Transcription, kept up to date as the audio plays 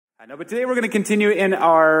I know, but today we're going to continue in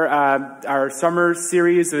our summer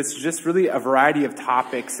series. It's just really a variety of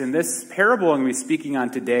topics. And this parable I'm going to be speaking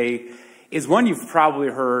on today is one you've probably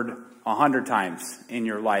heard 100 times in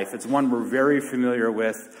your life. It's one we're very familiar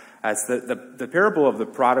with. It's the parable of the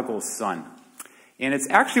Prodigal Son. And it's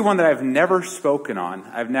actually one that I've never spoken on.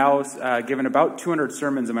 I've now given about 200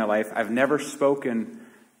 sermons in my life. I've never spoken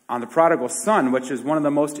on the Prodigal Son, which is one of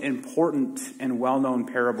the most important and well-known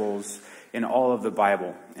parables in all of the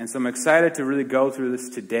Bible. And so I'm excited to really go through this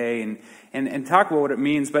today and talk about what it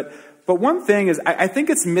means. But one thing is, I think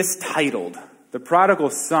it's mistitled. The Prodigal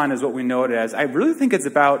Son is what we know it as. I really think it's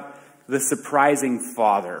about the surprising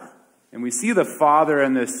father. And we see the father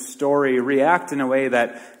in this story react in a way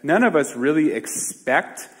that none of us really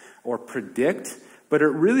expect or predict, but it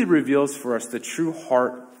really reveals for us the true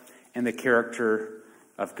heart and the character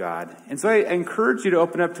of God. And so I encourage you to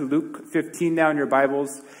open up to Luke 15 now in your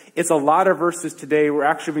Bibles. It's a lot of verses today. We're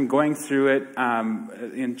actually been going through it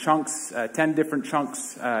in chunks, 10 different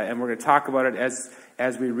chunks, and we're going to talk about it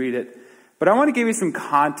as we read it. But I want to give you some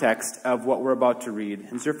context of what we're about to read.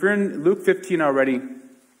 And so if you're in Luke 15 already,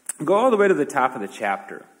 go all the way to the top of the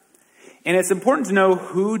chapter. And it's important to know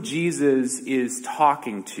who Jesus is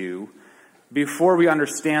talking to before we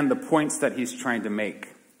understand the points that he's trying to make.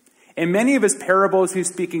 In many of his parables, he's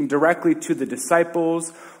speaking directly to the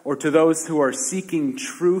disciples or to those who are seeking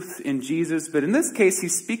truth in Jesus. But in this case,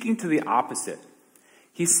 he's speaking to the opposite.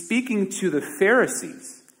 He's speaking to the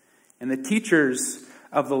Pharisees and the teachers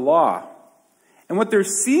of the law. And what they're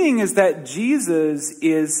seeing is that Jesus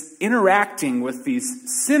is interacting with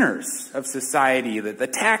these sinners of society, the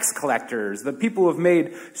tax collectors, the people who have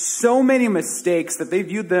made so many mistakes that they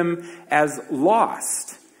viewed them as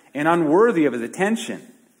lost and unworthy of his attention.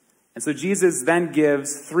 And so Jesus then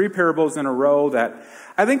gives 3 parables in a row that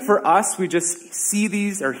I think for us, we just see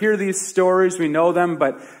these or hear these stories, we know them,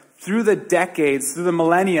 but through the decades, through the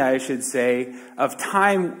millennia, I should say, of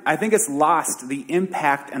time, I think it's lost the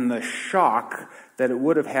impact and the shock that it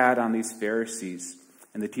would have had on these Pharisees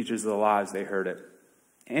and the teachers of the law as they heard it.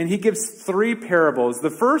 And he gives 3 parables. The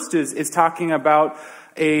first is talking about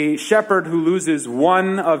a shepherd who loses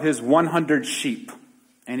one of his 100 sheep.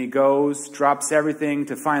 And he goes, drops everything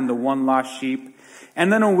to find the one lost sheep.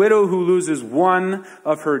 And then a widow who loses one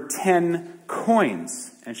of her 10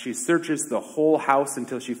 coins. And she searches the whole house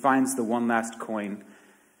until she finds the one last coin.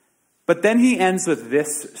 But then he ends with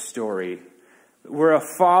this story, where a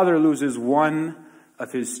father loses one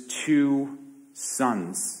of his 2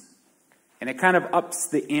 sons. And it kind of ups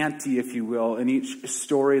the ante, if you will, in each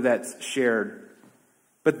story that's shared.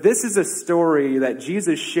 But this is a story that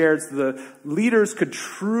Jesus shared so the leaders could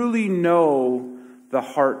truly know the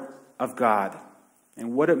heart of God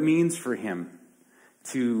and what it means for him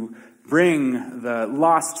to bring the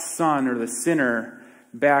lost son or the sinner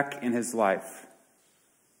back in his life.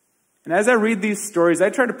 And as I read these stories,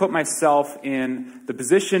 I try to put myself in the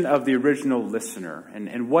position of the original listener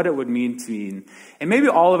and what it would mean to me. And maybe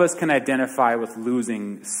all of us can identify with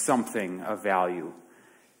losing something of value.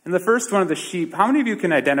 And the first one of the sheep, how many of you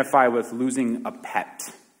can identify with losing a pet?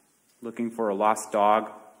 Looking for a lost dog?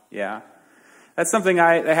 Yeah. That's something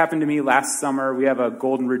that happened to me last summer. We have a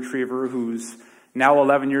golden retriever who's now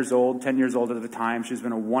 11 years old, 10 years old at the time. She's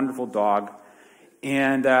been a wonderful dog.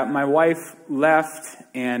 And my wife left,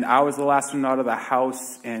 and I was the last one out of the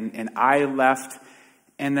house, and I left.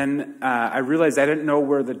 And then I realized I didn't know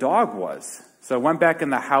where the dog was. So I went back in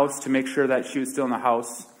the house to make sure that she was still in the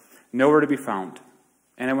house. Nowhere to be found.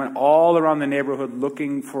 And I went all around the neighborhood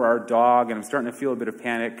looking for our dog, and I'm starting to feel a bit of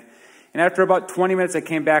panic. And after about 20 minutes, I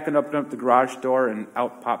came back and opened up the garage door, and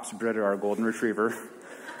out pops Britta, our golden retriever.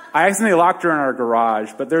 I accidentally locked her in our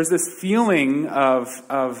garage, but there's this feeling of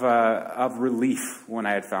relief when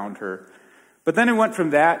I had found her. But then it went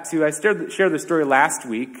from that to, I shared the story last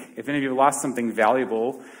week. If any of you lost something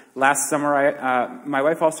valuable, last summer, my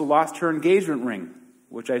wife also lost her engagement ring,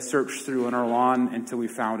 which I searched through on our lawn until we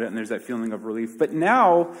found it, and there's that feeling of relief. But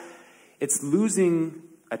now, it's losing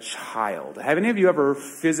a child. Have any of you ever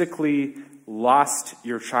physically lost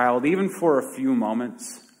your child, even for a few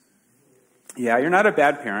moments? Yeah, you're not a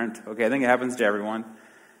bad parent. Okay, I think it happens to everyone.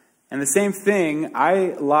 And the same thing,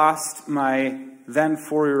 I lost my then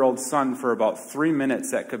 4-year-old son for about 3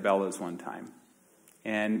 minutes at Cabela's one time.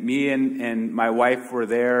 And me and my wife were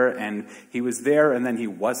there, and he was there, and then he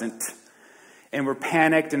wasn't. And we're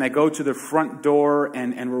panicked, and I go to the front door,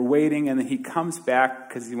 and we're waiting, and then he comes back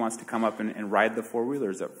because he wants to come up and ride the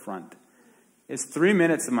 4-wheelers up front. It's 3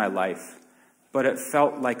 minutes of my life, but it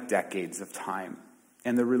felt like decades of time.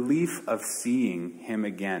 And the relief of seeing him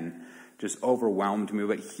again just overwhelmed me.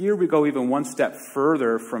 But here we go even one step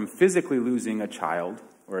further from physically losing a child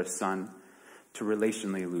or a son to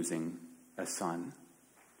relationally losing a son.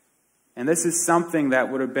 And this is something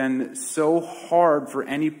that would have been so hard for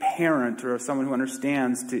any parent or someone who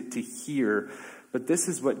understands to hear. But this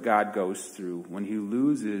is what God goes through when he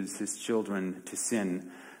loses his children to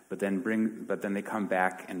sin, but then they come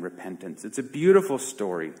back in repentance. It's a beautiful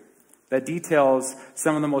story that details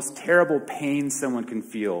some of the most terrible pain someone can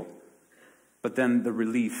feel, but then the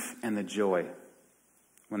relief and the joy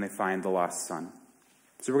when they find the lost son.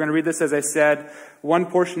 So we're going to read this, as I said, one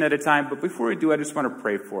portion at a time. But before we do, I just want to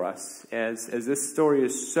pray for us, as this story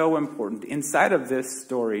is so important. Inside of this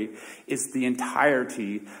story is the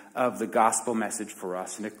entirety of the gospel message for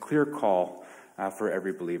us, and a clear call for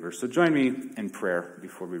every believer. So join me in prayer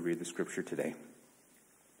before we read the scripture today.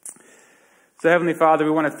 So Heavenly Father,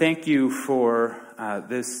 we want to thank you for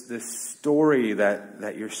this story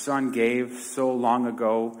that your son gave so long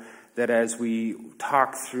ago, that as we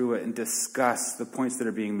talk through it and discuss the points that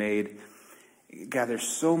are being made, God, there's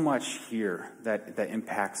so much here that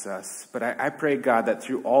impacts us. But I pray, God, that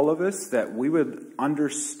through all of us, that we would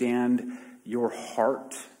understand your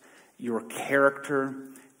heart, your character,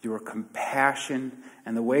 your compassion,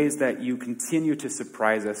 and the ways that you continue to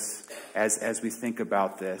surprise us as we think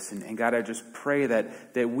about this. And God, I just pray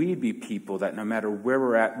that we'd be people that no matter where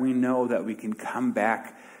we're at, we know that we can come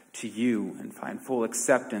back to you and find full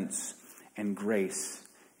acceptance and grace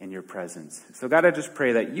in your presence. So God, I just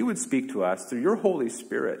pray that you would speak to us through your Holy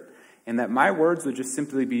Spirit, and that my words would just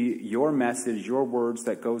simply be your message, your words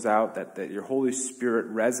that goes out, that your Holy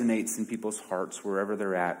Spirit resonates in people's hearts wherever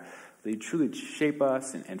they're at. That you truly shape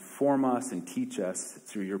us and form us and teach us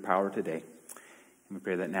through your power today. And we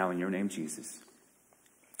pray that now in your name, Jesus.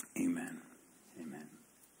 Amen. Amen.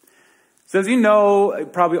 So as you know,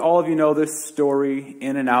 probably all of you know this story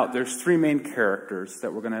in and out. There's three main characters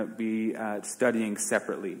that we're going to be studying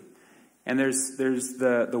separately. And there's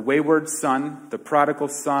the wayward son, the prodigal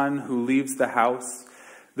son who leaves the house.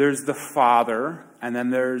 There's the father, and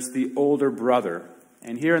then there's the older brother.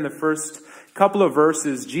 And here in the first couple of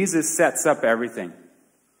verses, Jesus sets up everything.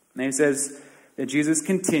 And he says that Jesus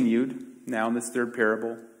continued, now in this third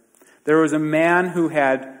parable. There was a man who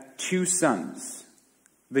had 2 sons.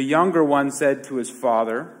 The younger one said to his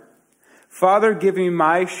father, "Father, give me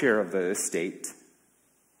my share of the estate."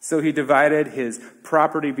 So he divided his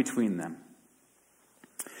property between them.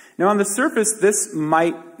 Now on the surface, this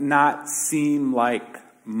might not seem like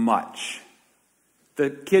much. The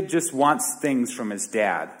kid just wants things from his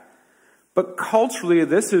dad. But culturally,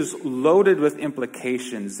 this is loaded with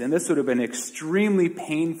implications, and this would have been extremely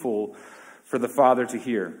painful for the father to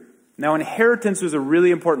hear. Now, inheritance was a really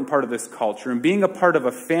important part of this culture, and being a part of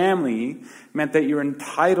a family meant that you're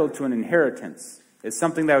entitled to an inheritance. It's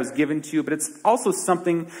something that was given to you, but it's also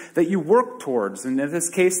something that you work towards. And in this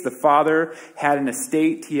case, the father had an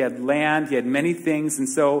estate, he had land, he had many things, and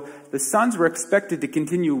so the sons were expected to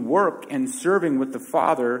continue work and serving with the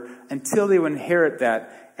father until they would inherit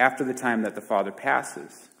that after the time that the father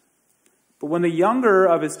passes. But when the younger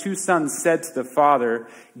of his 2 sons said to the father,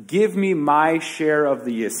 "Give me my share of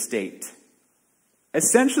the estate,"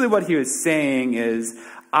 essentially what he was saying is,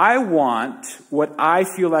 I want what I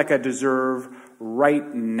feel like I deserve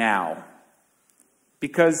right now.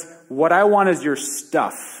 Because what I want is your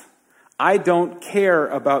stuff. I don't care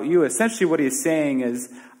about you. Essentially what he's saying is,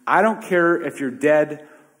 I don't care if you're dead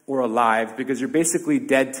or alive, because you're basically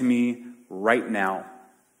dead to me right now.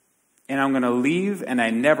 And I'm going to leave, and I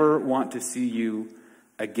never want to see you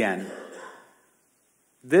again.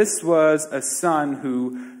 This was a son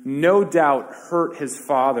who no doubt hurt his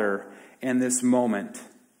father in this moment.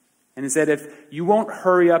 And he said, if you won't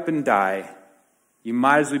hurry up and die, you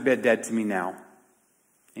might as well be dead to me now.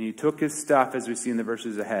 And he took his stuff, as we see in the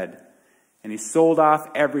verses ahead, and he sold off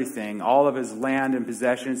everything, all of his land and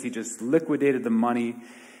possessions. He just liquidated the money,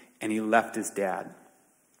 and he left his dad.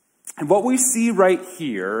 And what we see right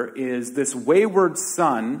here is this wayward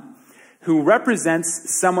son who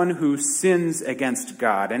represents someone who sins against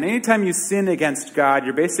God. And anytime you sin against God,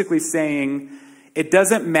 you're basically saying, it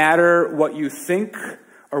doesn't matter what you think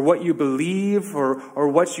or what you believe or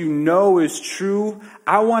what you know is true.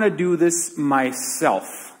 I want to do this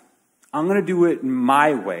myself. I'm going to do it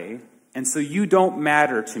my way. And so you don't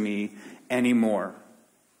matter to me anymore.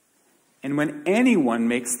 And when anyone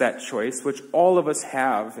makes that choice, which all of us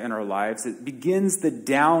have in our lives, it begins the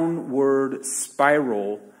downward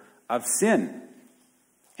spiral of sin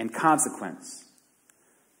and consequence.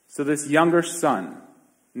 So this younger son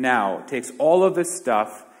now takes all of this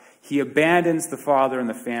stuff, he abandons the father and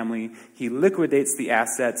the family, he liquidates the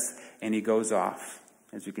assets, and he goes off,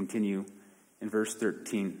 as we continue in verse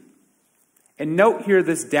 13. And note here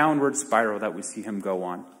this downward spiral that we see him go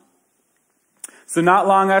on. So not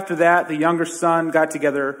long after that, the younger son got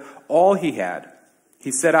together all he had.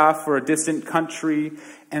 He set off for a distant country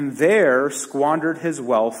and there squandered his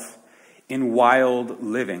wealth in wild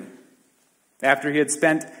living. After he had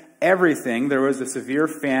spent everything, there was a severe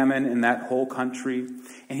famine in that whole country,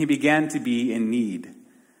 and he began to be in need.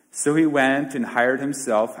 So he went and hired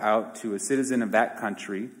himself out to a citizen of that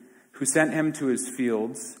country, who sent him to his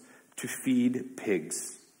fields to feed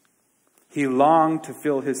pigs. He longed to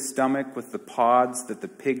fill his stomach with the pods that the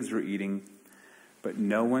pigs were eating, but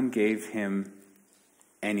no one gave him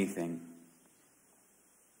anything.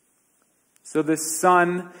 So the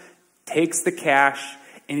son takes the cash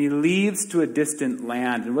and he leaves to a distant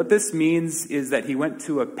land. And what this means is that he went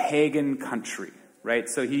to a pagan country, right?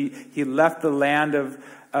 So he left the land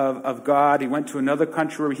of God. He went to another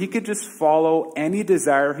country where he could just follow any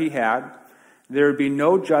desire he had. There would be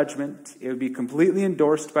no judgment. It would be completely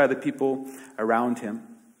endorsed by the people around him.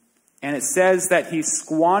 And it says that he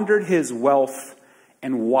squandered his wealth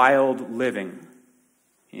in wild living.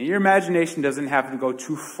 Your imagination doesn't have to go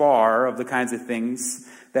too far of the kinds of things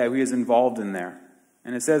that he was involved in there.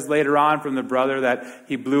 And it says later on from the brother that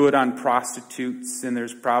he blew it on prostitutes, and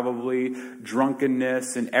there's probably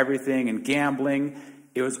drunkenness and everything and gambling.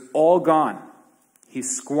 It was all gone. He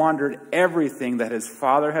squandered everything that his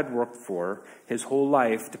father had worked for his whole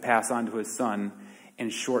life to pass on to his son in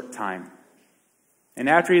short time. And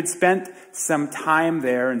after he had spent some time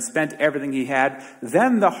there and spent everything he had,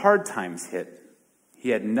 then the hard times hit. He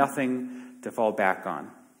had nothing to fall back on.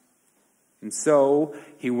 And so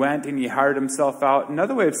he went and he hired himself out.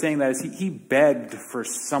 Another way of saying that is he begged for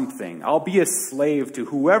something. I'll be a slave to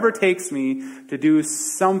whoever takes me to do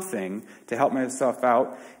something to help myself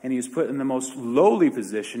out. And he was put in the most lowly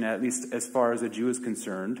position, at least as far as a Jew is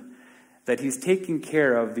concerned, that he's taking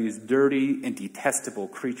care of these dirty and detestable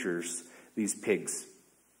creatures, these pigs.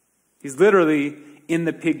 He's literally in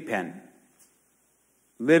the pig pen,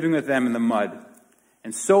 living with them in the mud.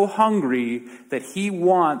 And so hungry that he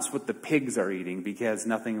wants what the pigs are eating because he has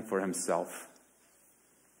nothing for himself.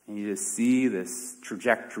 And you just see this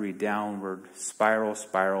trajectory downward, spiral,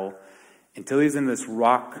 until he's in this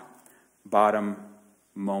rock bottom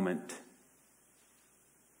moment.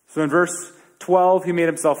 So in verse 12, he made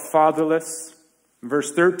himself fatherless. In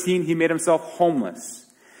verse 13, he made himself homeless.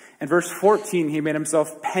 In verse 14, he made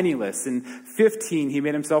himself penniless. In 15, he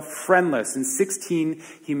made himself friendless. In 16,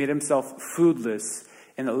 he made himself foodless.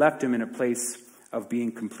 And it left him in a place of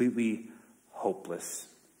being completely hopeless.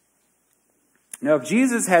 Now, if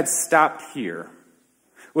Jesus had stopped here,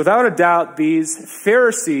 without a doubt, these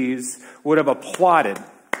Pharisees would have applauded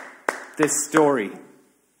this story.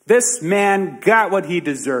 This man got what he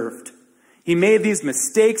deserved. He made these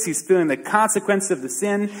mistakes. He's feeling the consequence of the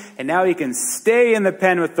sin, and now he can stay in the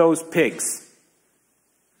pen with those pigs.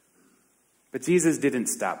 But Jesus didn't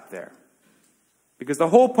stop there. Because the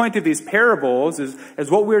whole point of these parables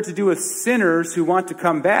is what we're to do with sinners who want to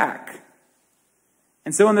come back.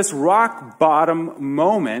 And so in this rock bottom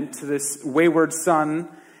moment, this wayward son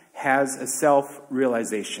has a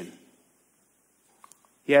self-realization.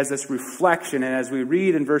 He has this reflection, and as we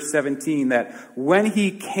read in verse 17, that when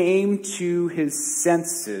he came to his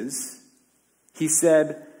senses, he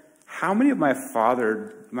said, "How many of my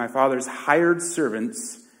father's hired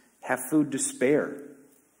servants have food to spare?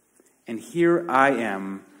 And here I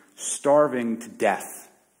am, starving to death."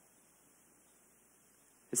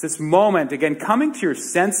 It's this moment, again, coming to your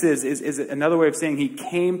senses is another way of saying he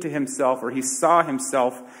came to himself, or he saw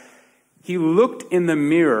himself. He looked in the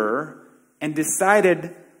mirror and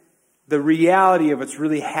decided the reality of what's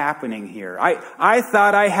really happening here. I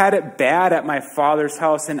thought I had it bad at my father's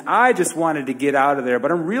house, and I just wanted to get out of there,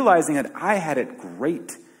 but I'm realizing that I had it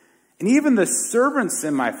great. And even the servants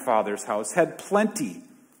in my father's house had plenty.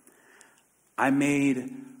 I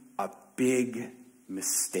made a big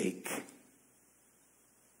mistake.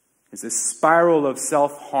 It's a spiral of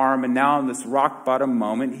self-harm, and now in this rock bottom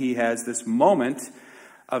moment, he has this moment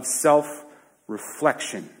of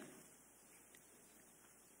self-reflection.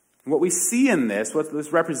 What we see in this, what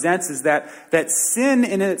this represents, is that sin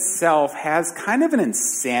in itself has kind of an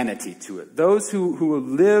insanity to it. Those who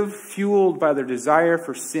live fueled by their desire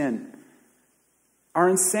for sin are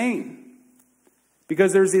insane.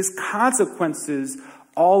 Because there's these consequences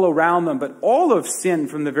all around them. But all of sin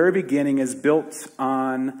from the very beginning is built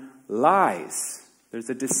on lies. There's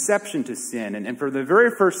a deception to sin. And for the very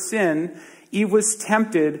first sin, Eve was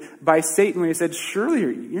tempted by Satan when he said, "Surely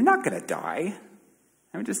you're not going to die.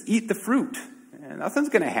 I mean, just eat the fruit. And nothing's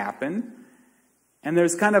going to happen." And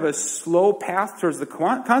there's kind of a slow path towards the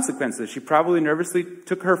consequences. She probably nervously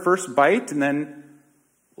took her first bite and then,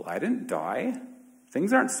 well, I didn't die.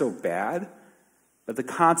 Things aren't so bad. But the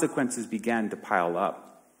consequences began to pile up.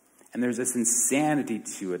 And there's this insanity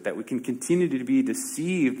to it that we can continue to be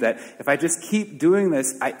deceived that if I just keep doing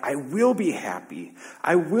this, I will be happy.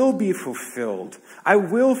 I will be fulfilled. I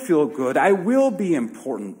will feel good. I will be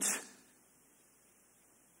important.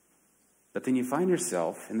 But then you find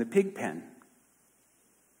yourself in the pig pen.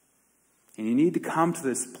 And you need to come to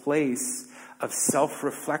this place of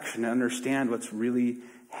self-reflection to understand what's really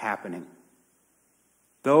happening.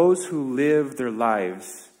 Those who live their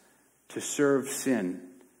lives to serve sin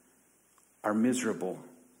are miserable.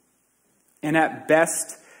 And at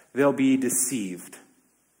best, they'll be deceived.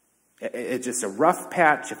 It's just a rough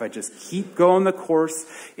patch. If I just keep going the course,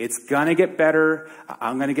 it's going to get better.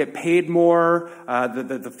 I'm going to get paid more.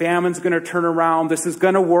 The famine's going to turn around. This is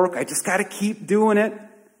going to work. I just got to keep doing it.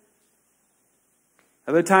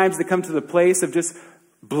 Other times they come to the place of just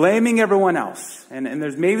blaming everyone else. And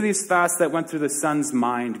there's maybe these thoughts that went through the son's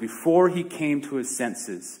mind before he came to his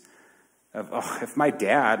senses. Of, if my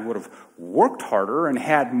dad would have worked harder and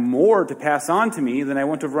had more to pass on to me, then I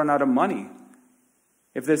wouldn't have run out of money.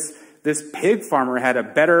 If this pig farmer had a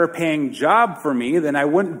better paying job for me, then I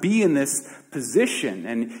wouldn't be in this position.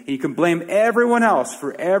 And you can blame everyone else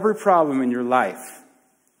for every problem in your life.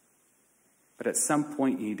 But at some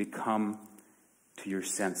point you need to come to your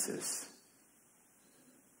senses.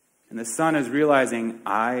 And the son is realizing,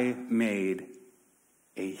 I made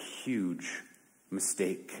a huge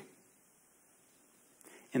mistake.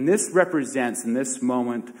 And this represents, in this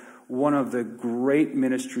moment, one of the great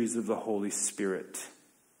ministries of the Holy Spirit,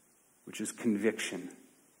 which is conviction.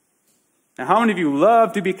 Now, how many of you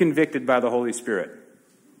love to be convicted by the Holy Spirit?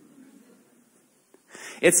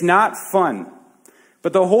 It's not fun,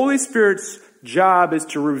 but the Holy Spirit's job is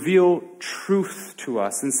to reveal truth to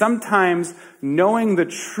us. And sometimes knowing the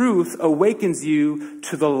truth awakens you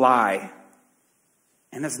to the lie.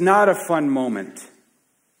 And it's not a fun moment.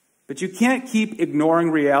 But you can't keep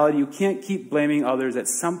ignoring reality. You can't keep blaming others. At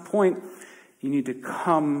some point, you need to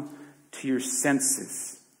come to your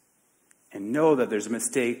senses and know that there's a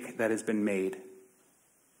mistake that has been made.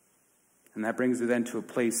 And that brings you then to a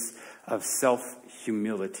place of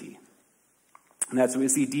self-humility. And that's what we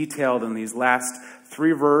see detailed in these last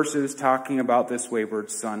 3 verses talking about this wayward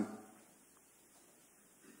son.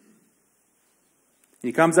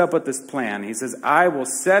 He comes up with this plan. He says, I will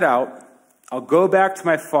set out. I'll go back to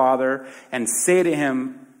my father and say to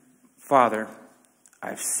him, Father,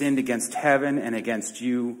 I've sinned against heaven and against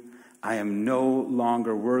you. I am no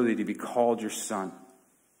longer worthy to be called your son.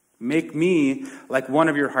 Make me like one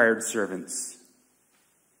of your hired servants.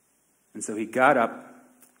 And so he got up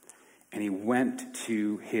and he went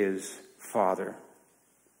to his father.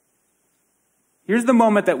 Here's the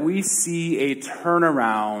moment that we see a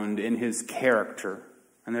turnaround in his character.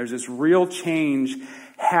 And there's this real change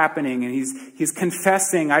happening. And he's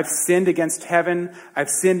confessing, I've sinned against heaven. I've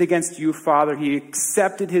sinned against you, Father. He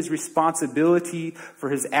accepted his responsibility for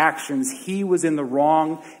his actions. He was in the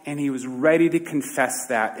wrong, and he was ready to confess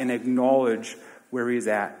that and acknowledge where he's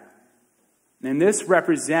at. And this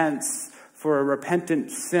represents, for a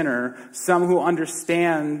repentant sinner, some who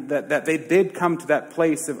understand that they did come to that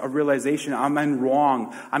place of a realization, I'm in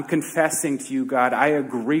wrong. I'm confessing to you, God. I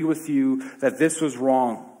agree with you that this was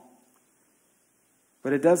wrong.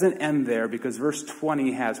 But it doesn't end there, because verse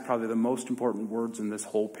 20 has probably the most important words in this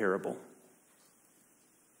whole parable.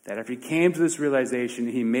 That if he came to this realization,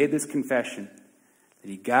 he made this confession, that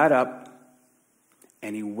he got up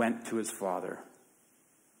and he went to his father.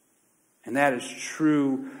 And that is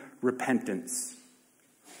true repentance.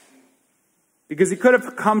 Because he could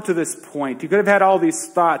have come to this point. He could have had all these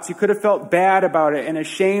thoughts. He could have felt bad about it and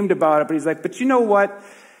ashamed about it. But he's like, but you know what?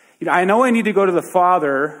 I know I need to go to the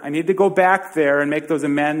Father. I need to go back there and make those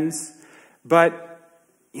amends. But,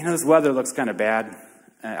 this weather looks kind of bad.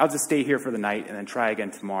 I'll just stay here for the night and then try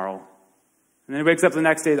again tomorrow. And then he wakes up the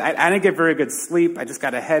next day. I didn't get very good sleep. I just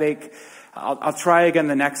got a headache. I'll try again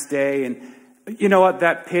the next day. And you know what?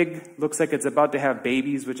 That pig looks like it's about to have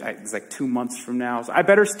babies, which is like 2 months from now. So I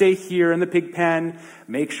better stay here in the pig pen,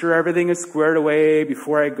 make sure everything is squared away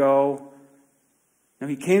before I go. Now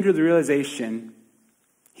he came to the realization.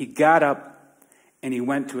 He got up and he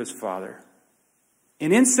went to his father.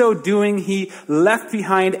 And in so doing, he left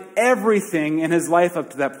behind everything in his life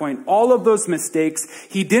up to that point. All of those mistakes.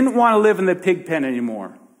 He didn't want to live in the pig pen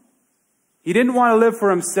anymore. He didn't want to live for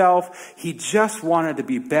himself. He just wanted to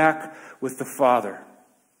be back with the Father.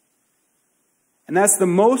 And that's the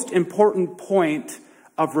most important point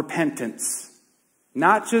of repentance.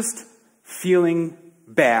 Not just feeling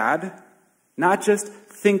bad, not just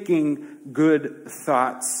thinking good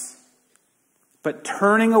thoughts, but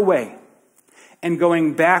turning away and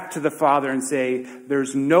going back to the Father and say,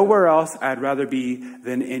 there's nowhere else I'd rather be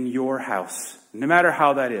than in your house, no matter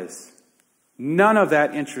how that is. None of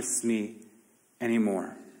that interests me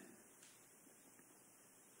anymore.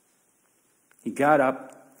 He got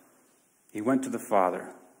up, he went to the Father.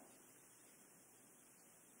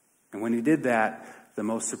 And when he did that, the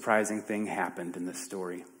most surprising thing happened in this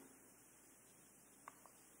story.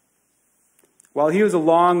 While he was a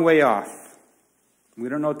long way off, we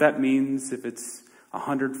don't know what that means, if it's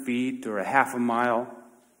 100 feet or a half a mile.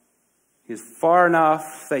 He was far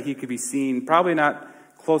enough that he could be seen, probably not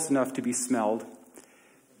close enough to be smelled.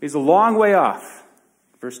 He's a long way off.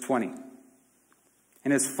 Verse 20.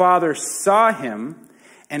 And his father saw him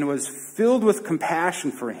and was filled with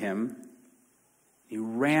compassion for him. He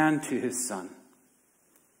ran to his son.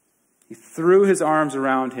 He threw his arms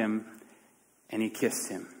around him and he kissed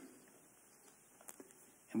him.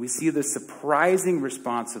 And we see the surprising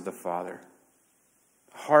response of the father.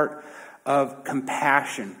 A heart of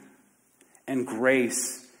compassion and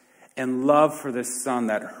grace and love for this son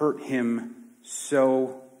that hurt him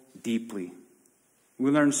so deeply. We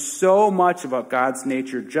learn so much about God's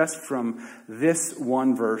nature just from this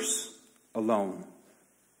one verse alone.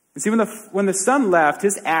 You see, when the son left,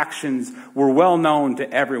 his actions were well known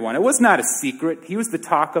to everyone. It was not a secret. He was the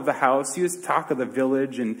talk of the house. He was the talk of the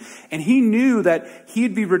village. And he knew that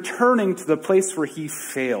he'd be returning to the place where he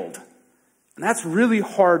failed. And that's really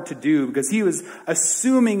hard to do because he was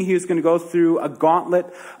assuming he was going to go through a gauntlet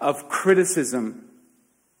of criticism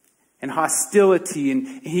and hostility.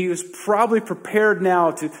 And he was probably prepared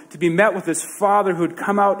now to be met with his father who had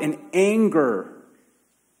come out in anger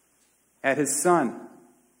at his son.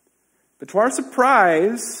 But to our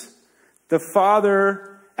surprise, the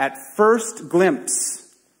father, at first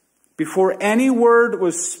glimpse, before any word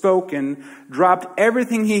was spoken, dropped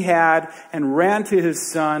everything he had and ran to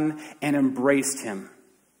his son and embraced him.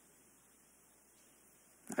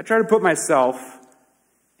 I try to put myself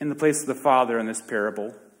in the place of the father in this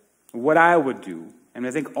parable, what I would do. And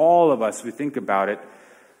I think all of us, if we think about it,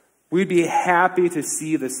 we'd be happy to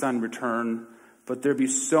see the son return, but there'd be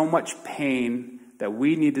so much pain that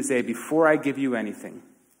we need to say, before I give you anything,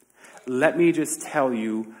 let me just tell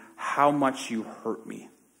you how much you hurt me.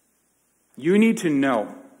 You need to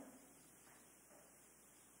know.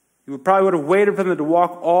 You probably would have waited for them to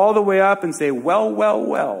walk all the way up and say, well, well,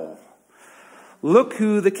 well, look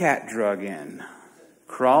who the cat drug in.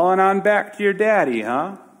 Crawling on back to your daddy,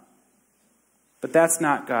 huh? But that's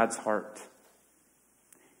not God's heart.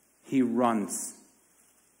 He runs.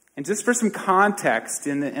 And just for some context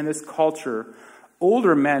in this culture,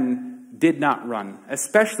 older men did not run,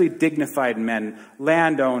 especially dignified men,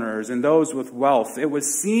 landowners, and those with wealth. It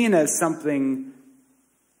was seen as something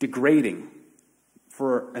degrading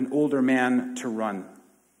for an older man to run.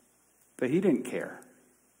 But he didn't care.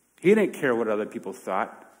 He didn't care what other people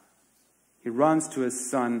thought. He runs to his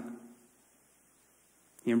son.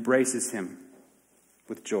 He embraces him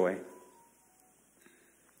with joy.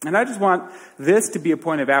 And I just want this to be a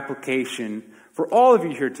point of application for all of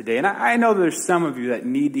you here today. And I know there's some of you that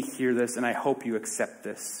need to hear this, and I hope you accept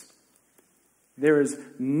this. There is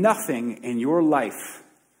nothing in your life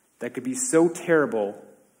that could be so terrible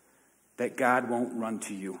that God won't run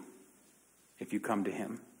to you if you come to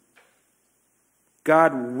him.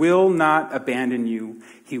 God will not abandon you.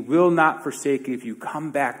 He will not forsake you if you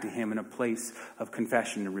come back to him in a place of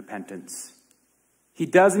confession and repentance. He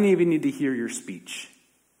doesn't even need to hear your speech.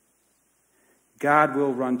 God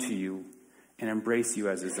will run to you and embrace you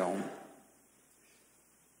as his own.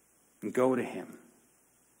 And go to him.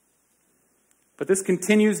 But this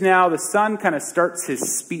continues now. The son kind of starts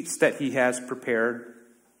his speech that he has prepared.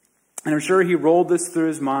 And I'm sure he rolled this through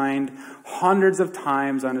his mind hundreds of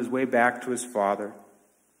times on his way back to his father.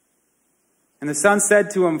 And the son said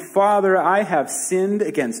to him, Father, I have sinned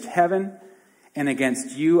against heaven and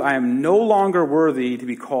against you. I am no longer worthy to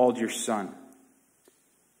be called your son.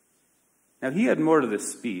 Now he had more to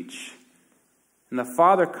this speech. And the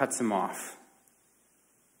father cuts him off.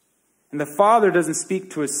 And the father doesn't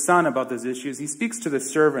speak to his son about those issues. He speaks to the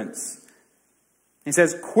servants. He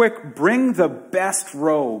says, quick, bring the best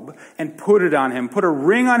robe and put it on him. Put a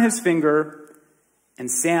ring on his finger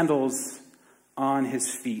and sandals on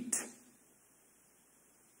his feet.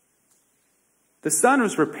 The son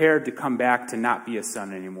was prepared to come back to not be a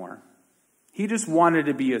son anymore. He just wanted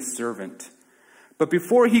to be a servant. But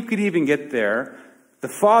before he could even get there, the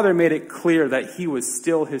father made it clear that he was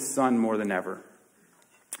still his son more than ever.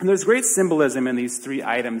 And there's great symbolism in these three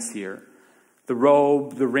items here. the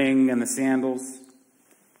robe, the ring, and the sandals.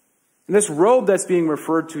 And this robe that's being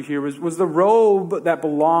referred to here was the robe that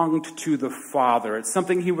belonged to the Father. It's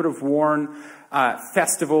something he would have worn at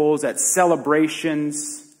festivals, at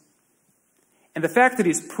celebrations. And the fact that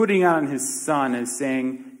he's putting on his Son is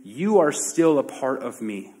saying, you are still a part of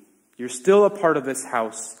me. You're still a part of this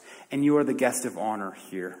house, and you are the guest of honor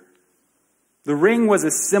here. The ring was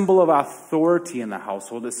a symbol of authority in the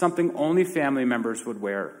household. It's something only family members would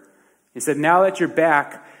wear. He said, now that you're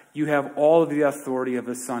back, you have all of the authority of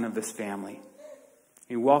the son of this family.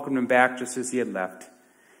 He welcomed him back just as he had left.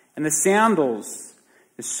 And the sandals,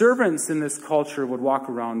 the servants in this culture would walk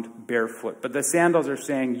around barefoot. But the sandals are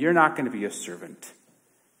saying, you're not going to be a servant.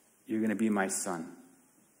 You're going to be my son.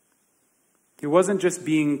 He wasn't just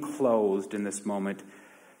being clothed in this moment,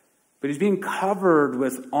 but he's being covered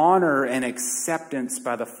with honor and acceptance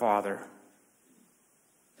by the Father.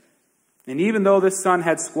 And even though the Son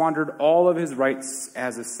had squandered all of his rights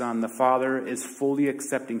as a son, the Father is fully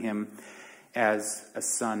accepting him as a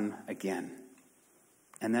son again.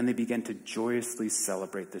 And then they begin to joyously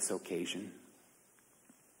celebrate this occasion.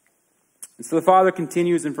 And so the Father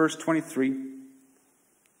continues in verse 23.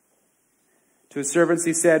 To his servants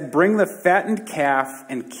he said, bring the fattened calf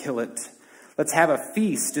and kill it. Let's have a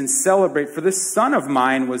feast and celebrate, for this son of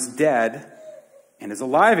mine was dead and is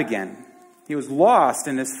alive again. He was lost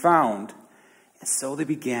and is found. And so they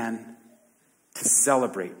began to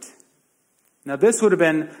celebrate. Now this would have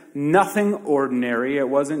been nothing ordinary. It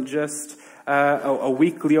wasn't just a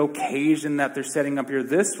weekly occasion that they're setting up here.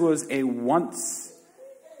 This was a once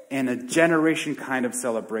in a generation kind of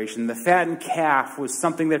celebration. The fattened calf was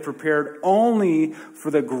something they prepared only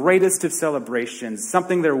for the greatest of celebrations,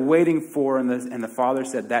 something they're waiting for, and the Father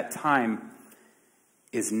said, that time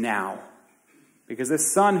is now. Because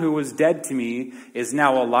this son who was dead to me is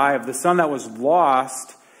now alive. The son that was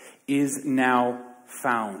lost is now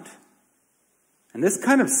found. And this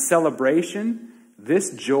kind of celebration,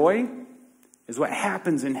 this joy, is what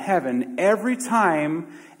happens in heaven every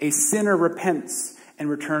time a sinner repents and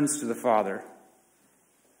returns to the Father.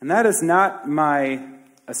 And that is not my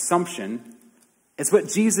assumption. It's what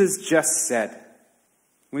Jesus just said.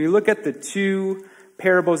 When you look at the two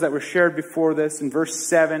parables that were shared before this, in verse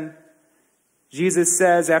 7, Jesus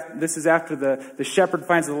says, this is after the shepherd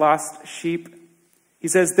finds the lost sheep, he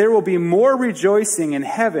says, there will be more rejoicing in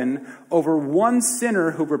heaven over one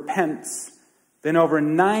sinner who repents than over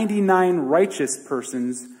 99 righteous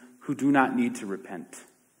persons who do not need to repent.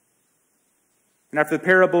 And after the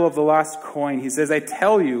parable of the lost coin, he says, I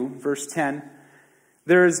tell you, verse 10,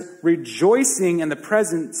 there is rejoicing in the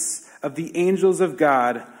presence of the angels of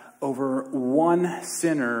God over one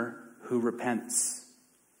sinner who repents.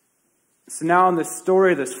 So now in the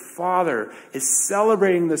story, this father is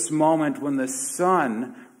celebrating this moment when the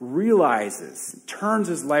son realizes, turns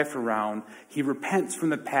his life around, he repents from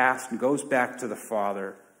the past and goes back to the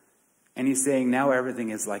Father. And he's saying, now everything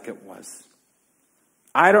is like it was.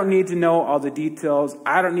 I don't need to know all the details.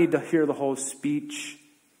 I don't need to hear the whole speech.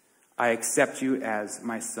 I accept you as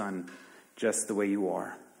my son, just the way you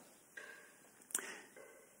are.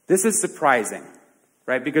 This is surprising,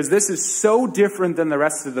 right? Because this is so different than the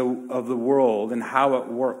rest of the world and how it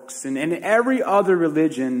works. And in every other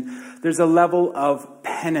religion, there's a level of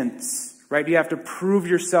penance, right? You have to prove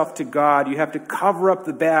yourself to God. You have to cover up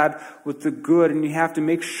the bad with the good. And you have to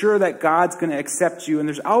make sure that God's going to accept you. And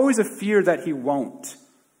there's always a fear that he won't.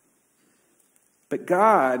 But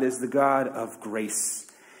God is the God of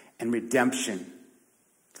grace and redemption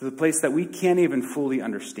to the place that we can't even fully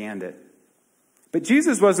understand it. But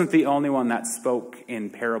Jesus wasn't the only one that spoke in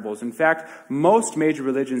parables. In fact, most major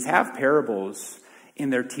religions have parables in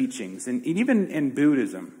their teachings. And even in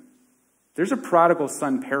Buddhism, there's a prodigal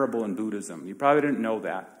son parable in Buddhism. You probably didn't know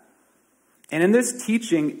that. And in this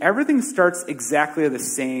teaching, everything starts exactly the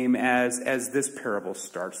same as this parable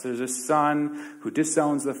starts. There's a son who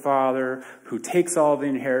disowns the father, who takes all the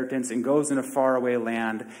inheritance and goes in a faraway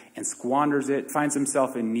land and squanders it, finds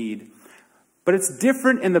himself in need. But it's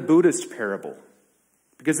different in the Buddhist parable,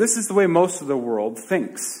 because this is the way most of the world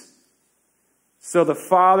thinks. So the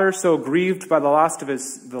father, so grieved by the loss of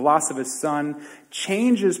his son,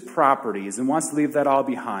 changes properties and wants to leave that all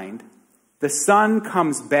behind. The son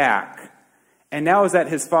comes back and now is at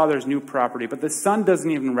his father's new property, but the son doesn't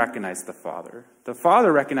even recognize the father. The father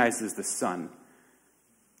recognizes the son,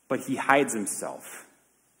 but he hides himself.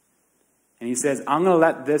 And he says, I'm going to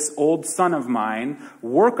let this old son of mine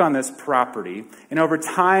work on this property, and over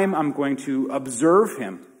time I'm going to observe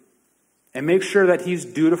him and make sure that he's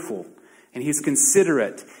dutiful, and he's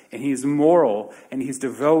considerate, and he's moral, and he's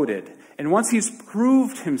devoted. And once he's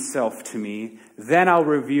proved himself to me, then I'll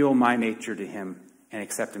reveal my nature to him and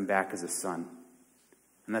accept him back as a son.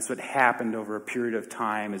 And that's what happened over a period of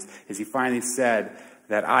time as he finally said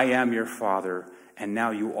that I am your father, and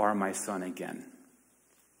now you are my son again.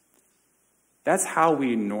 That's how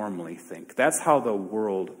we normally think. That's how the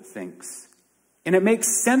world thinks. And it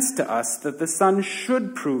makes sense to us that the son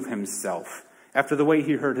should prove himself after the way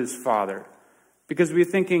he hurt his father. Because we're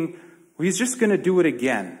thinking, well, he's just going to do it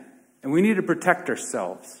again, and we need to protect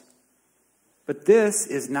ourselves. But this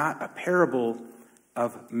is not a parable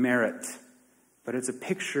of merit, but it's a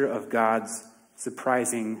picture of God's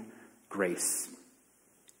surprising grace.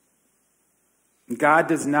 God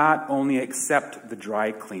does not only accept the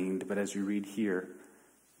dry cleaned, but as you read here,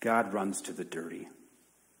 God runs to the dirty.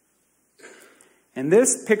 And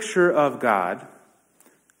this picture of God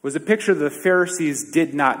was a picture the Pharisees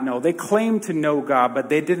did not know. They claimed to know God, but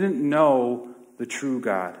they didn't know the true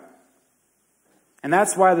God. And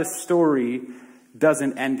that's why the story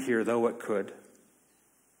doesn't end here, though it could.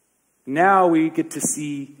 Now we get to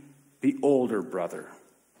see the older brother,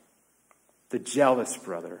 the jealous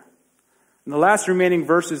brother. And the last remaining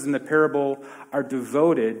verses in the parable are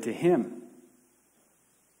devoted to him.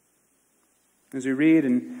 As we read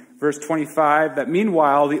in verse 25, that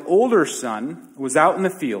meanwhile the older son was out in the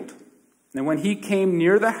field. And when he came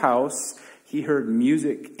near the house, he heard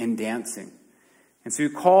music and dancing. And so he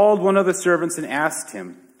called one of the servants and asked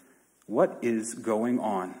him, "What is going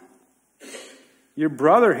on?" "Your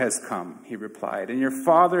brother has come," he replied, "and your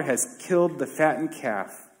father has killed the fattened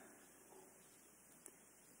calf.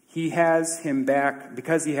 He has him back,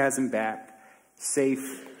 because he has him back,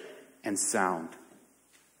 safe and sound."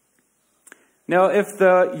 Now, if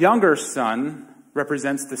the younger son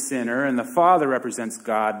represents the sinner and the father represents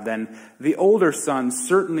God, then the older son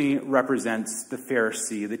certainly represents the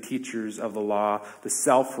Pharisee, the teachers of the law, the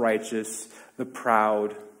self-righteous, the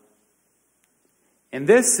proud. And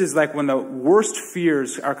this is like when the worst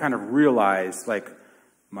fears are kind of realized, like,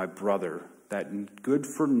 my brother, that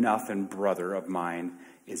good-for-nothing brother of mine,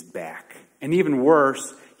 is back. And even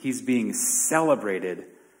worse, he's being celebrated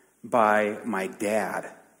by my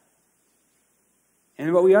dad.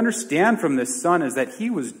 And what we understand from this son is that he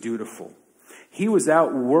was dutiful. He was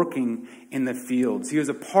out working in the fields. He was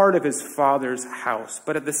a part of his father's house.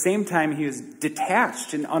 But at the same time, he was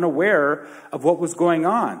detached and unaware of what was going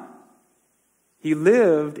on. He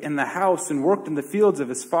lived in the house and worked in the fields of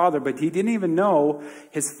his father, but he didn't even know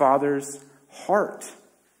his father's heart.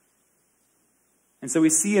 And so we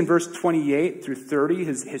see in verse 28 through 30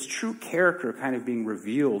 his true character kind of being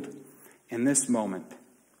revealed in this moment.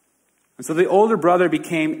 And so the older brother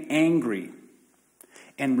became angry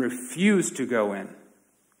and refused to go in.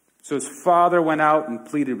 So his father went out and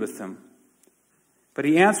pleaded with him. But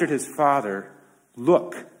he answered his father,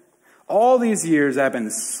 "Look, all these years I've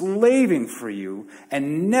been slaving for you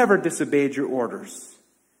and never disobeyed your orders.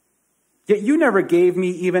 Yet you never gave me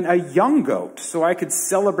even a young goat so I could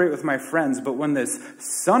celebrate with my friends. But when this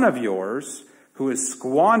son of yours, who has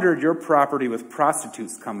squandered your property with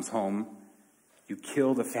prostitutes, comes home, you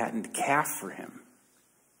kill the fattened calf for him."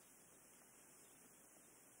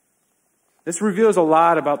 This reveals a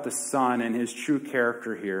lot about the son and his true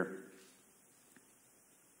character here.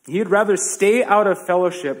 He'd rather stay out of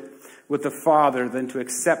fellowship with the father than to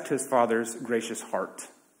accept his father's gracious heart.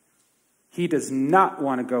 He does not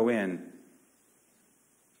want to go in.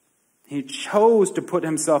 He chose to put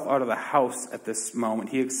himself out of the house at this moment.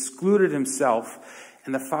 He excluded himself,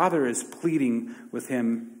 and the father is pleading with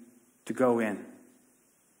him to go in.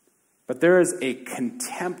 But there is a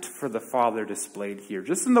contempt for the father displayed here,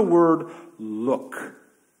 just in the word "look."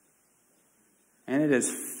 And it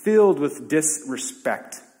is filled with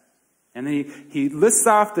disrespect. And then he lists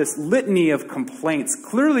off this litany of complaints,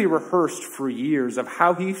 clearly rehearsed for years, of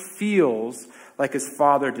how he feels like his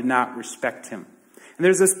father did not respect him. And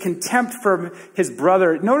there's this contempt for his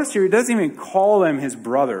brother. Notice here, he doesn't even call him his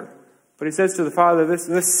brother. But he says to the father,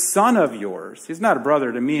 this son of yours, he's not a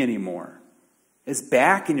brother to me anymore, is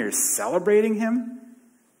back and you're celebrating him?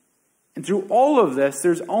 And through all of this,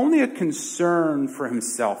 there's only a concern for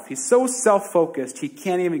himself. He's so self-focused, he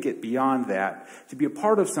can't even get beyond that to be a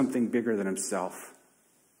part of something bigger than himself.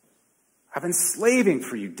 I've been slaving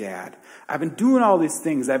for you, Dad. I've been doing all these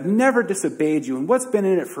things. I've never disobeyed you. And what's been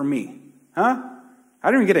in it for me? Huh? I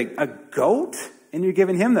don't even get a goat, and you're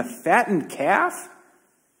giving him the fattened calf?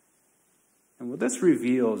 And what this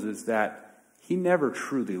reveals is that he never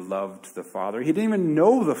truly loved the father. He didn't even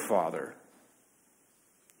know the father.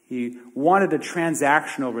 He wanted a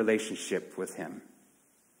transactional relationship with him.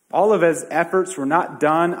 All of his efforts were not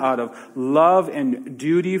done out of love and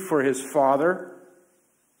duty for his father.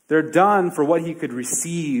 They're done for what he could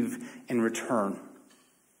receive in return.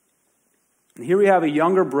 And here we have a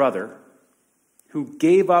younger brother who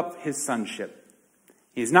gave up his sonship.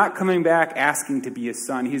 He's not coming back asking to be a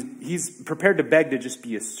son. He's prepared to beg to just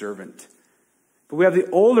be a servant. But we have the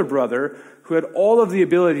older brother who had all of the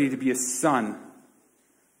ability to be a son,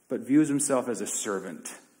 but views himself as a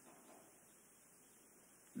servant.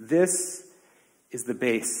 This is the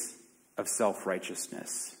base of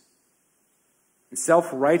self-righteousness. And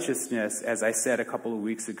self-righteousness, as I said a couple of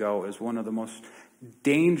weeks ago, is one of the most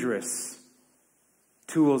dangerous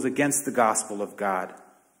tools against the gospel of God.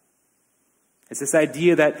 It's this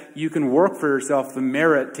idea that you can work for yourself the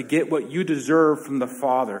merit to get what you deserve from the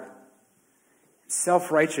Father.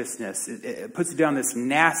 Self-righteousness, it puts you down this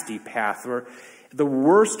nasty path where the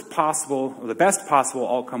worst possible, or the best possible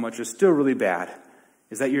outcome, which is still really bad,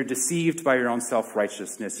 is that you're deceived by your own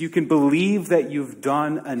self-righteousness. You can believe that you've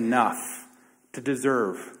done enough to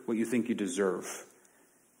deserve what you think you deserve.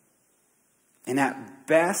 And at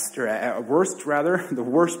best, or at worst rather, the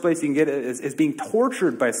worst place you can get is being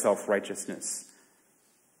tortured by self-righteousness.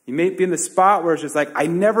 You may be in the spot where it's just like, I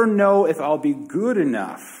never know if I'll be good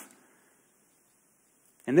enough.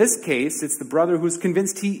 In this case, it's the brother who's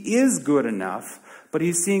convinced he is good enough, but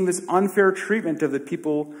he's seeing this unfair treatment of the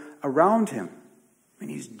people around him. And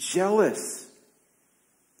he's jealous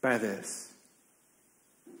by this.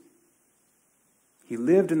 He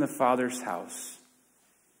lived in the Father's house,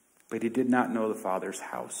 but he did not know the Father's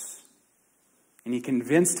house. And he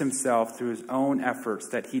convinced himself through his own efforts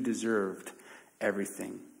that he deserved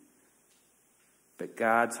everything. But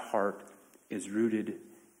God's heart is rooted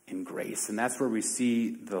in grace. And that's where we see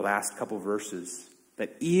the last couple verses,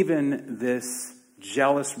 that even this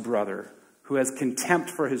jealous brother who has contempt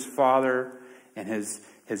for his father and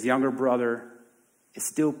his younger brother is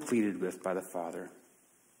still pleaded with by the Father.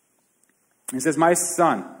 He says, "My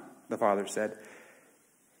son," the Father said,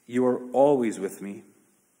 "you are always with me,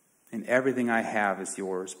 and everything I have is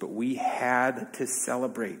yours. But we had to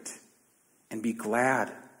celebrate and be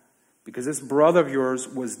glad, because this brother of yours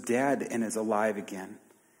was dead and is alive again.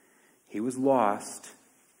 He was lost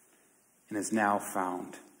and is now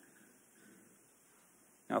found."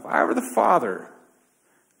 Now, if I were the Father,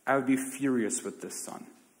 I would be furious with this son.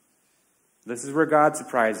 This is where God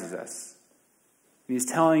surprises us. He's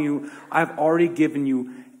telling you, I've already given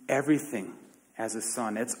you everything as a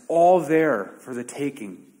son. It's all there for the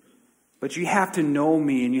taking. But you have to know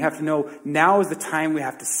me, and you have to know now is the time we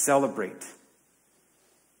have to celebrate.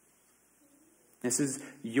 This is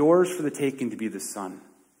yours for the taking to be the son.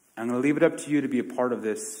 I'm going to leave it up to you to be a part of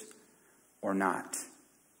this or not.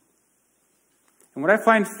 And what I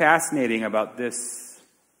find fascinating about this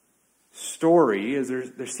story is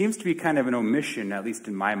there seems to be kind of an omission, at least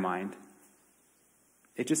in my mind.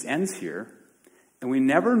 It just ends here, and we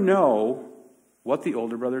never know what the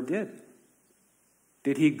older brother did.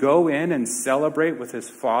 Did he go in and celebrate with his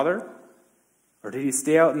father? Or did he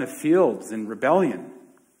stay out in the fields in rebellion,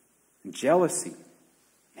 and jealousy,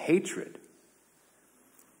 and hatred?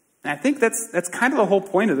 And I think that's kind of the whole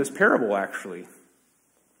point of this parable, actually.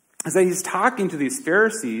 Is that he's talking to these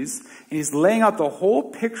Pharisees, and he's laying out the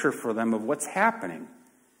whole picture for them of what's happening.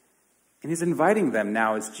 And he's inviting them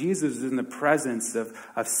now, as Jesus is in the presence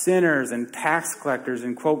of sinners and tax collectors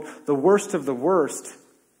and, quote, the worst of the worst.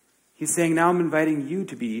 He's saying, now I'm inviting you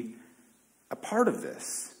to be a part of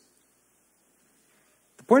this.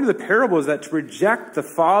 The point of the parable is that to reject the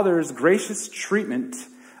Father's gracious treatment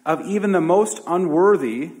of even the most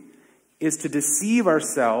unworthy is to deceive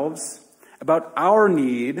ourselves about our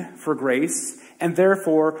need for grace and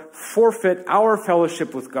therefore forfeit our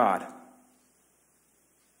fellowship with God.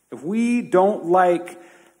 If we don't like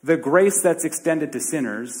the grace that's extended to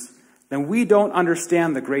sinners, then we don't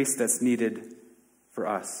understand the grace that's needed for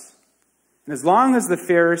us. And as long as the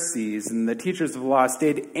Pharisees and the teachers of the law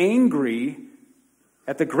stayed angry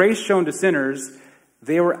at the grace shown to sinners,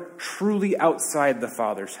 they were truly outside the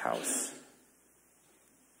Father's house.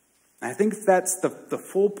 I think that's the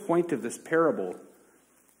full point of this parable.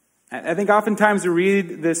 I think oftentimes we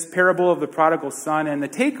read this parable of the prodigal son, and the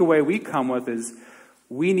takeaway we come with is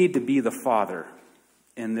we need to be the Father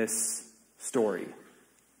in this story.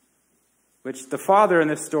 Which the Father in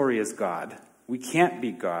this story is God. We can't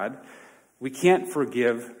be God. We can't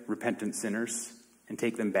forgive repentant sinners and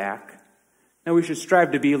take them back. Now we should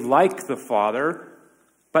strive to be like the Father.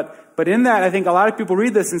 But in that, I think a lot of people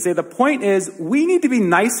read this and say the point is we need to be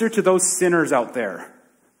nicer to those sinners out there.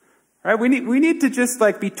 Right? We need to just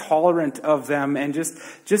be tolerant of them and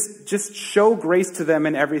just show grace to them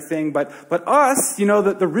and everything. But us,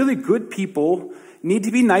 the really good people need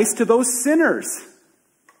to be nice to those sinners.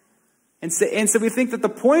 And so we think that the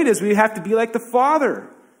point is we have to be like the Father.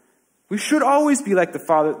 We should always be like the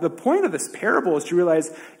Father. The point of this parable is to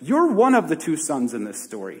realize you're one of the two sons in this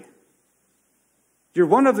story. You're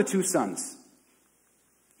one of the two sons.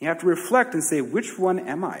 You have to reflect and say, which one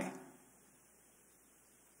am I?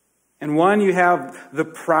 And one, you have the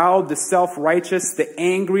proud, the self-righteous, the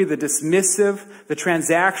angry, the dismissive, the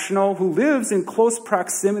transactional, who lives in close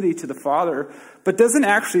proximity to the Father, but doesn't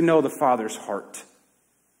actually know the Father's heart.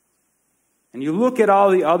 And you look at all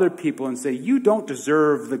the other people and say, you don't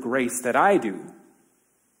deserve the grace that I do. And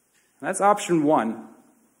that's option one.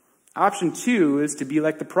 Option two is to be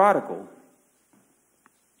like the prodigal.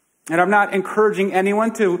 And I'm not encouraging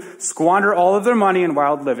anyone to squander all of their money in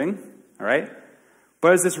wild living, all right?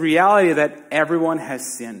 But it's this reality that everyone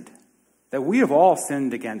has sinned. That we have all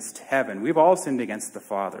sinned against heaven. We've all sinned against the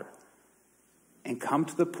Father. And come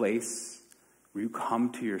to the place where you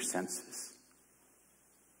come to your senses.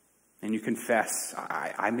 And you confess,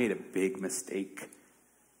 I made a big mistake.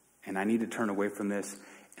 And I need to turn away from this.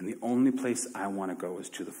 And the only place I want to go is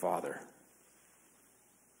to the Father.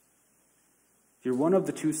 You're one of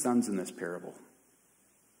the two sons in this parable.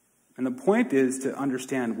 And the point is to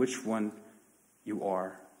understand which one you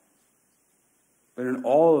are. But in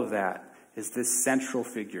all of that is this central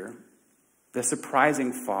figure, the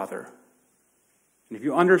surprising Father. And if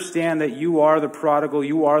you understand that you are the prodigal,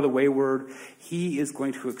 you are the wayward, he is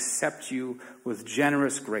going to accept you with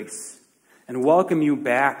generous grace and welcome you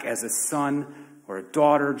back as a son or a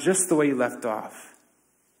daughter, just the way you left off,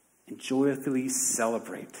 and joyfully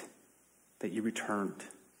celebrate that you returned.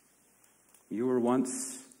 You were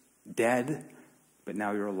once dead, but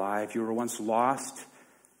now you're alive. You were once lost,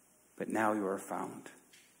 but now you are found.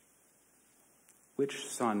 Which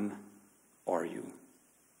son are you?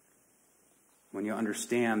 When you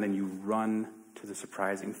understand, then you run to the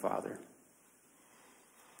surprising Father.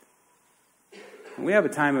 When we have a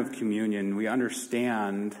time of communion, we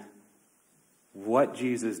understand what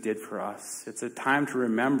Jesus did for us. It's a time to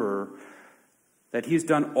remember that he's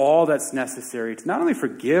done all that's necessary to not only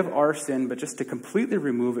forgive our sin, but just to completely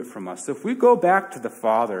remove it from us. So if we go back to the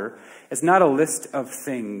Father, it's not a list of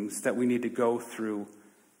things that we need to go through.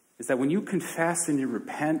 It's that when you confess and you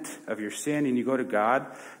repent of your sin and you go to God,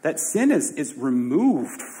 that sin is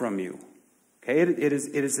removed from you. Okay? It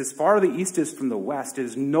is as far the east is from the west. It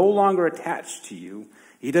is no longer attached to you.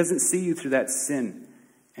 He doesn't see you through that sin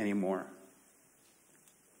anymore.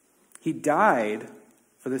 He died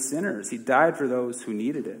for the sinners. He died for those who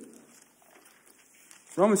needed it.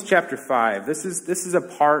 Romans chapter 5. This is a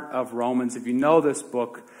part of Romans. If you know this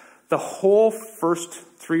book, the whole first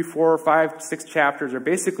 3, 4, 5, 6 chapters are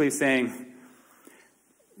basically saying,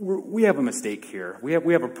 we have a mistake here. We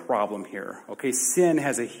have a problem here. Okay, sin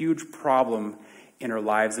has a huge problem in our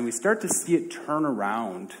lives, and we start to see it turn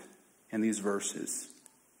around in these verses.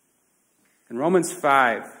 In Romans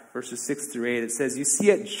 5, verses 6 through 8, it says, you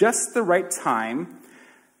see at just the right time,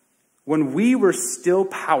 when we were still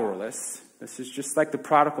powerless, this is just like the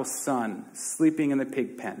prodigal son sleeping in the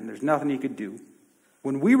pig pen. There's nothing he could do.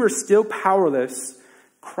 When we were still powerless,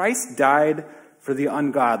 Christ died for the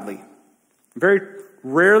ungodly. Very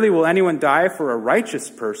rarely will anyone die for a righteous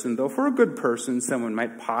person, though for a good person, someone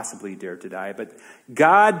might possibly dare to die. But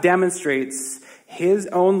God demonstrates his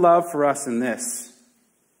own love for us in this,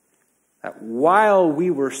 that while we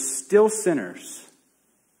were still sinners,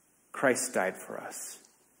 Christ died for us.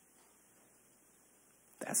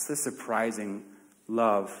 That's the surprising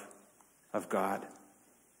love of God.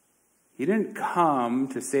 He didn't come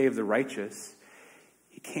to save the righteous.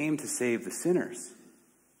 He came to save the sinners.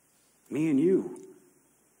 Me and you.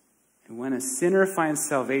 And when a sinner finds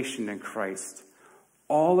salvation in Christ,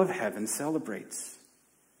 all of heaven celebrates.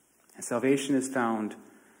 And salvation is found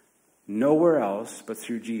nowhere else but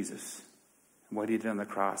through Jesus and what he did on the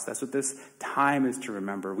cross. That's what this time is to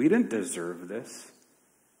remember. We didn't deserve this.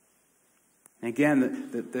 And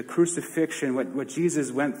again, the crucifixion, what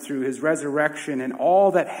Jesus went through, his resurrection, and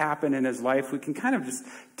all that happened in his life, we can kind of just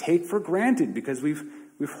take for granted because we've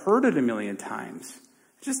heard it a million times.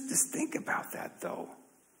 Just think about that, though.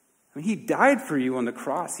 I mean, he died for you on the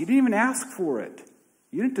cross. He didn't even ask for it.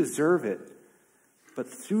 You didn't deserve it. But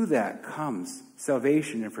through that comes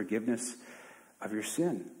salvation and forgiveness of your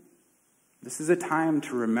sin. This is a time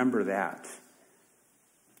to remember that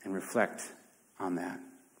and reflect on that.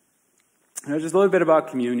 Now, just a little bit about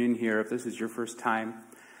communion here, if this is your first time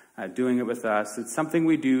doing it with us. It's something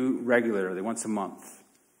we do regularly, once a month.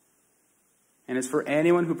 And it's for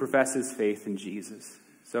anyone who professes faith in Jesus.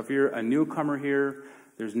 So if you're a newcomer here,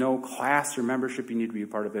 there's no class or membership you need to be a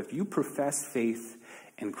part of. If you profess faith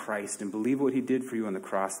in Christ and believe what he did for you on the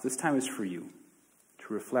cross, this time is for you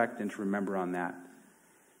to reflect and to remember on that.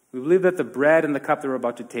 We believe that the bread and the cup that we're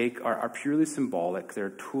about to take are purely symbolic.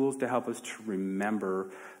 They're tools to help us to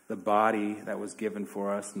remember the body that was given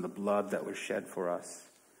for us and the blood that was shed for us.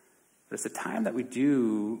 But it's a time that we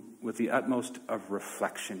do with the utmost of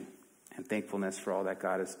reflection and thankfulness for all that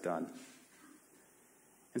God has done.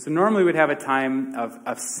 And so normally we'd have a time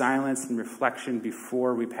of silence and reflection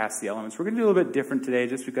before we pass the elements. We're going to do a little bit different today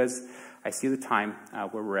just because I see the time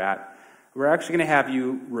where we're at. We're actually going to have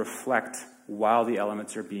you reflect while the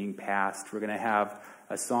elements are being passed. We're going to have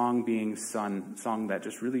a song being sung, song that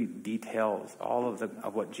just really details all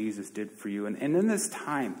of what Jesus did for you. And in this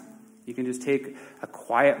time, you can just take a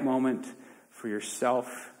quiet moment for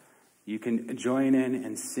yourself. You can join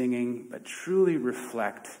in singing, but truly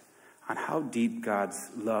reflect on how deep God's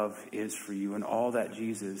love is for you and all that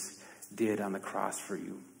Jesus did on the cross for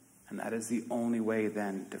you. And that is the only way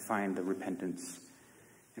then to find the repentance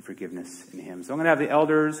and forgiveness in him. So I'm going to have the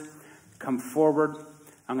elders come forward.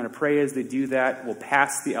 I'm going to pray as they do that. We'll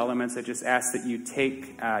pass the elements. I just ask that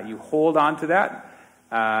you hold on to that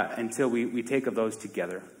until we take of those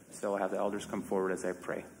together. So I'll have the elders come forward as I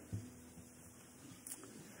pray.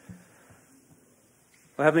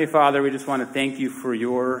 Well, Heavenly Father, we just want to thank you for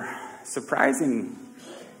your surprising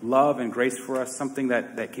love and grace for us, something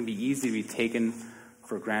that can be easily taken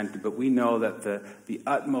for granted. But we know that the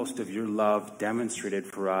utmost of your love demonstrated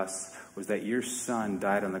for us was that your Son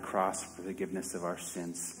died on the cross for the forgiveness of our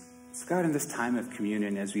sins. So God, in this time of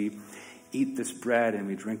communion, as we eat this bread and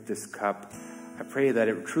we drink this cup, I pray that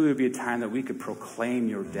it truly would be a time that we could proclaim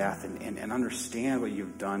your death and understand what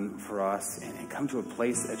you've done for us and come to a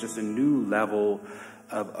place at just a new level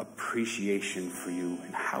of appreciation for you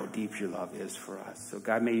and how deep your love is for us. So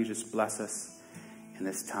God, may you just bless us in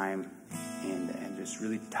this time and just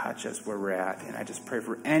really touch us where we're at. And I just pray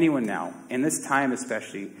for anyone now, in this time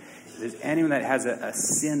especially, if there's anyone that has a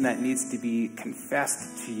sin that needs to be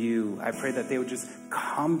confessed to you, I pray that they would just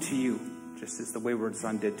come to you, just as the wayward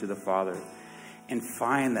son did to the Father, and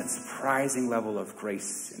find that surprising level of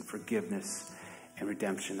grace and forgiveness and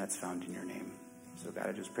redemption that's found in your name. So God,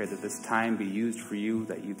 I just pray that this time be used for you,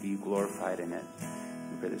 that you be glorified in it.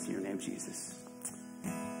 We pray this in your name, Jesus.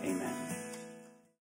 Amen.